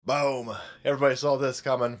Boom. Everybody saw this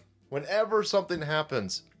coming. Whenever something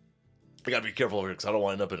happens, I gotta be careful here because I don't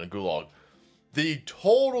want to end up in a gulag. The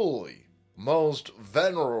totally most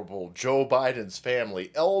venerable Joe Biden's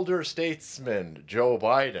family, elder statesman Joe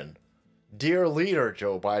Biden, dear leader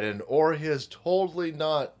Joe Biden, or his totally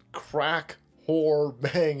not crack whore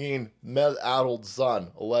banging meth-addled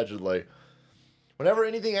son, allegedly. Whenever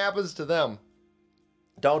anything happens to them,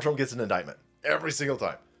 Donald Trump gets an indictment. Every single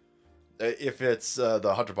time. If it's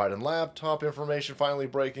the Hunter Biden laptop information finally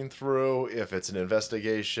breaking through, if it's an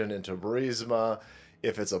investigation into Burisma,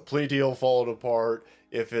 if it's a plea deal followed apart,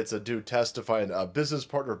 if it's a dude testifying, a business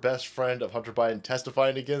partner, best friend of Hunter Biden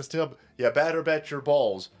testifying against him, you better bet your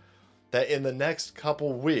balls that in the next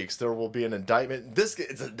couple weeks there will be an indictment.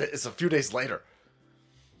 It's a few days later.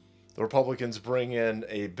 The Republicans bring in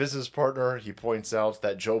a business partner. He points out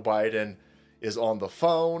that Joe Biden is on the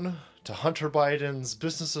phone to Hunter Biden's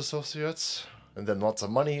business associates, and then lots of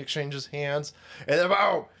money exchanges hands, and then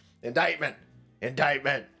boom, indictment.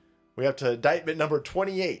 We have to indictment number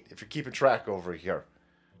 28, if you're keeping track over here.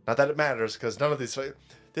 Not that it matters, because none of these,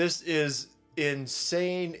 this is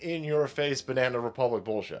insane, in-your-face Banana Republic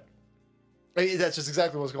bullshit. That's just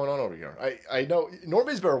exactly what's going on over here. I know,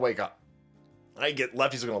 normies better wake up. I get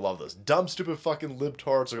lefties are going to love this. Dumb, stupid fucking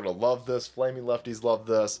libtards are going to love this. Flaming lefties love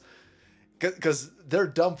this. Because they're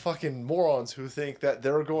dumb fucking morons who think that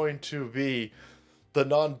they're going to be the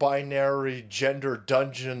non-binary gender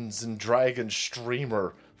Dungeons and Dragons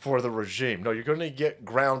streamer for the regime. No, you're going to get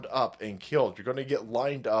ground up and killed. You're going to get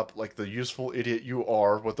lined up like the useful idiot you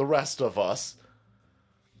are with the rest of us.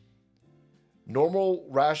 Normal,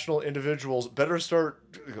 rational individuals better start...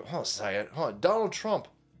 Donald Trump.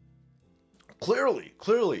 Clearly,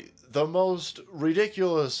 the most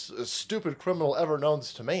ridiculous, stupid criminal ever known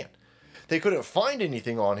to man. They couldn't find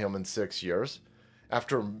anything on him in 6 years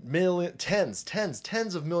after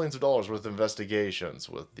tens of millions of dollars worth of investigations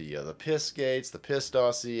with the piss gates, the piss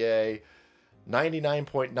dossier,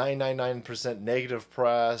 99.999% negative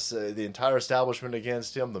press, the entire establishment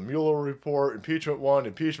against him, the Mueller report, impeachment 1,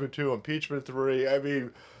 impeachment 2, impeachment 3. I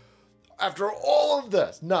mean, after all of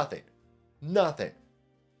this, nothing. And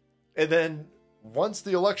then once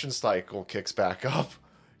the election cycle kicks back up,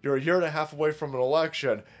 you're a year and a half away from an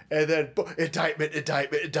election, and then indictment,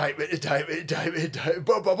 boom,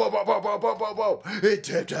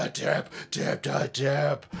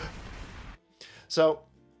 tip. So,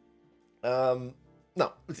 no,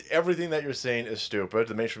 everything that you're saying is stupid.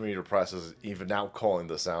 The mainstream media press is even now calling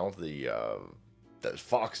this out. That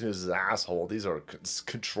Fox News is an asshole. These are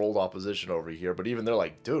controlled opposition over here, but even they're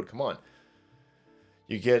like, dude, come on.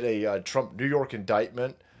 You get a Trump New York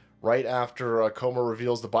indictment right after Comer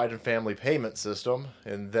reveals the Biden family payment system,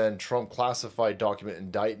 and then Trump classified document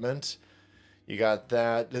indictment. You got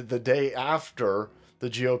that the day after the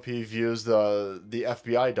GOP views the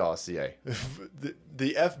FBI dossier.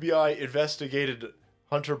 The FBI investigated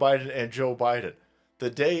Hunter Biden and Joe Biden.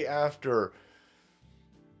 The day after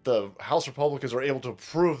the House Republicans are able to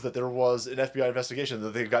prove that there was an FBI investigation,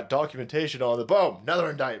 that they've got documentation on the boom, another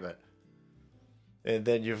indictment. And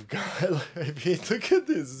then you've got, I mean, look at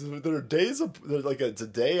this. There are days of, it's a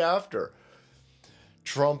day after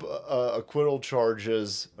Trump acquittal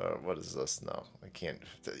charges. What is this? No, I can't.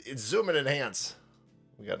 It's zoom and enhance.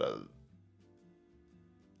 We got a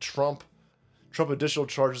Trump additional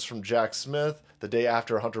charges from Jack Smith the day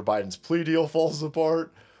after Hunter Biden's plea deal falls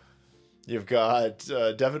apart. You've got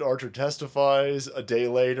Devin Archer testifies. A day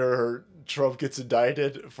later, Trump gets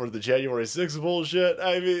indicted for the January 6th bullshit.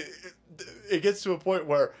 I mean, it gets to a point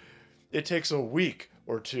where it takes a week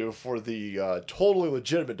or two for the totally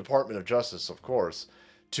legitimate Department of Justice, of course,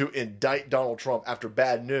 to indict Donald Trump after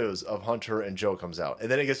bad news of Hunter and Joe comes out.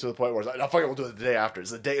 And then it gets to the point where it's like, no, fuck it, we'll do it the day after.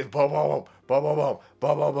 It's the day, boom.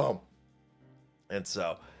 And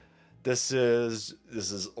so, this is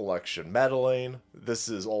election meddling. This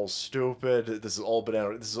is all stupid. This is all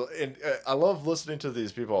banana. And I love listening to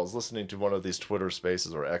these people. I was listening to one of these Twitter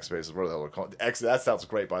Spaces or X Spaces, whatever the hell they're called. X, that sounds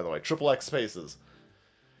great, by the way. Triple X Spaces.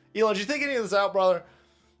 Elon, did you think any of this out, brother?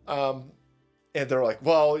 And they're like,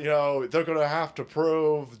 well, they're going to have to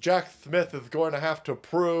prove. Jack Smith is going to have to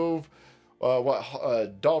prove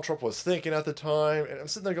what Donald Trump was thinking at the time. And I'm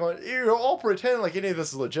sitting there going, you're all pretending like any of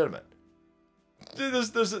this is legitimate.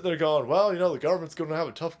 They're going, well, the government's going to have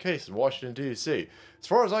a tough case in Washington, D.C. As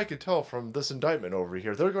far as I can tell from this indictment over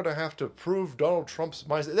here, they're going to have to prove Donald Trump's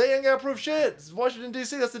mindset. They ain't got to prove shit. It's Washington,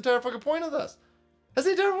 D.C. That's the entire fucking point of this. How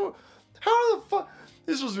the fuck?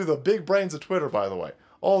 This was supposed to be the big brains of Twitter, by the way.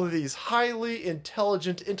 All of these highly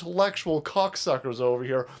intelligent, intellectual cocksuckers over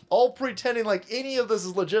here, all pretending like any of this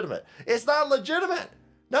is legitimate. It's not legitimate.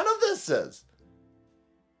 None of this is.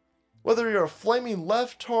 Whether you're a flaming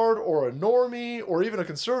leftard or a normie or even a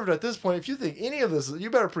conservative at this point, if you think any of this, you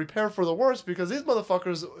better prepare for the worst, because these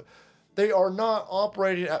motherfuckers, they are not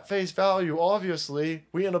operating at face value. Obviously,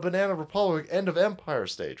 we in a banana republic, end of empire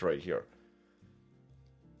stage right here.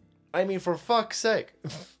 I mean, for fuck's sake.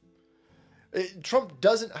 Trump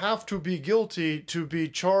doesn't have to be guilty to be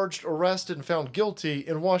charged, arrested, and found guilty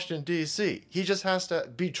in Washington, D.C. He just has to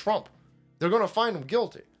be Trump. They're going to find him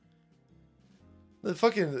guilty. The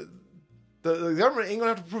government ain't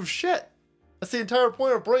going to have to prove shit. That's the entire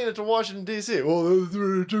point of bringing it to Washington, D.C. Well, that's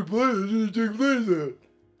where it took place. It took place at.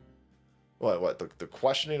 What? The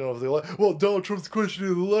questioning of the election? Well, Donald Trump's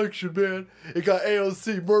questioning the election, man. It got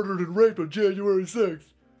AOC murdered and raped on January 6th.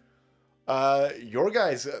 Your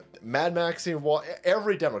guys, Mad Maxine,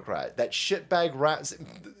 every Democrat, that shitbag rat.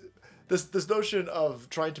 This notion of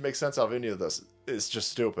trying to make sense out of any of this is just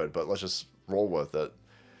stupid, but let's just roll with it.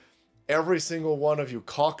 Every single one of you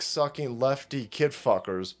cock-sucking lefty kid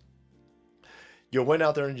fuckers, you went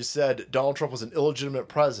out there and you said Donald Trump was an illegitimate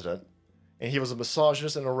president, and he was a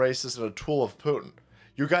misogynist and a racist and a tool of Putin.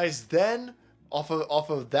 You guys then, off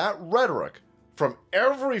of that rhetoric, from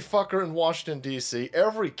every fucker in Washington, D.C.,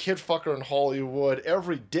 every kid fucker in Hollywood,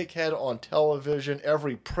 every dickhead on television,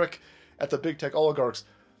 every prick at the big tech oligarchs,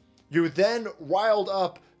 you then riled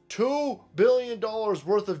up $2 billion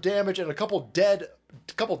worth of damage and a couple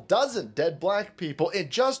dozen dead black people in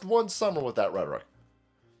just one summer with that rhetoric.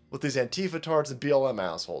 With these Antifa-tards and BLM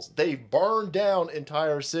assholes. They burned down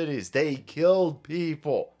entire cities. They killed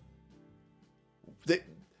people.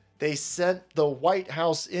 They sent the White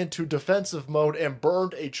House into defensive mode and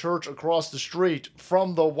burned a church across the street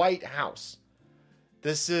from the White House.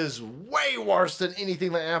 This is way worse than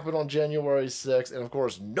anything that happened on January 6th. And of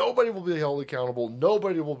course, nobody will be held accountable.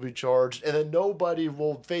 Nobody will be charged. And then nobody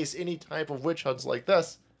will face any type of witch hunts like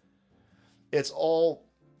this. It's all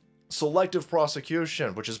selective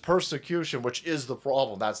prosecution, which is persecution, which is the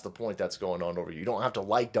problem. That's the point that's going on over here. You don't have to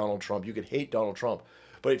like Donald Trump. You can hate Donald Trump.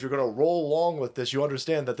 But if you're going to roll along with this, you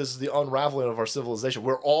understand that this is the unraveling of our civilization.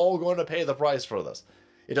 We're all going to pay the price for this.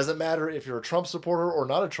 It doesn't matter if you're a Trump supporter or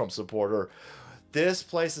not a Trump supporter. This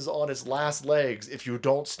place is on its last legs if you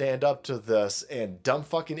don't stand up to this, and dumb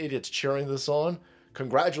fucking idiots cheering this on.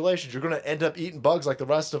 Congratulations, you're going to end up eating bugs like the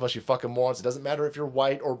rest of us, you fucking morons. It doesn't matter if you're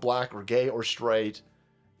white or black or gay or straight.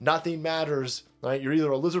 Nothing matters, right? You're either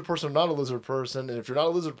a lizard person or not a lizard person, and if you're not a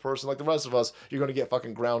lizard person like the rest of us, you're going to get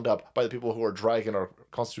fucking ground up by the people who are dragging our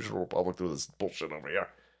constitutional republic through this bullshit over here.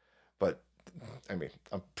 But, I mean,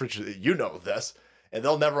 I'm pretty sure that you know this, and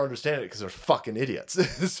they'll never understand it because they're fucking idiots.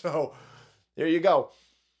 So, there you go.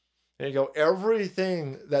 There you go.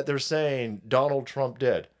 Everything that they're saying Donald Trump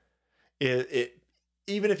did, even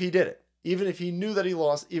if he did it, even if he knew that he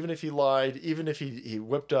lost, even if he lied, even if he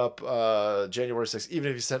whipped up January 6th,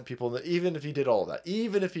 even if he sent people, even if he did all of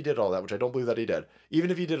that, which I don't believe that he did,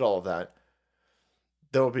 even if he did all of that,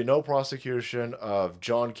 there will be no prosecution of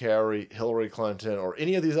John Kerry, Hillary Clinton, or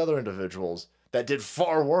any of these other individuals that did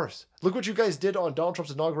far worse. Look what you guys did on Donald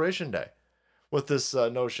Trump's inauguration day with this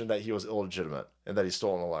notion that he was illegitimate and that he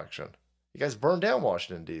stole an election. You guys burned down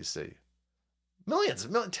Washington, D.C. Tens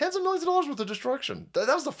of millions of dollars worth of destruction. That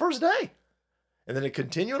was the first day. And then it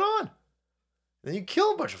continued on. And then you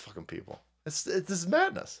kill a bunch of fucking people. This is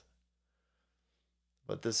madness.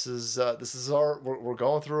 But this is we're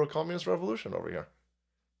going through a communist revolution over here.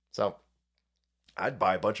 So, I'd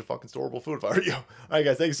buy a bunch of fucking storable food if I were you. All right,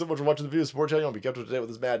 guys, thank you so much for watching the video. Support channel. Be kept up to date with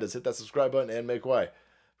this madness. Hit that subscribe button and make way,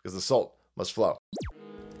 because the salt must flow.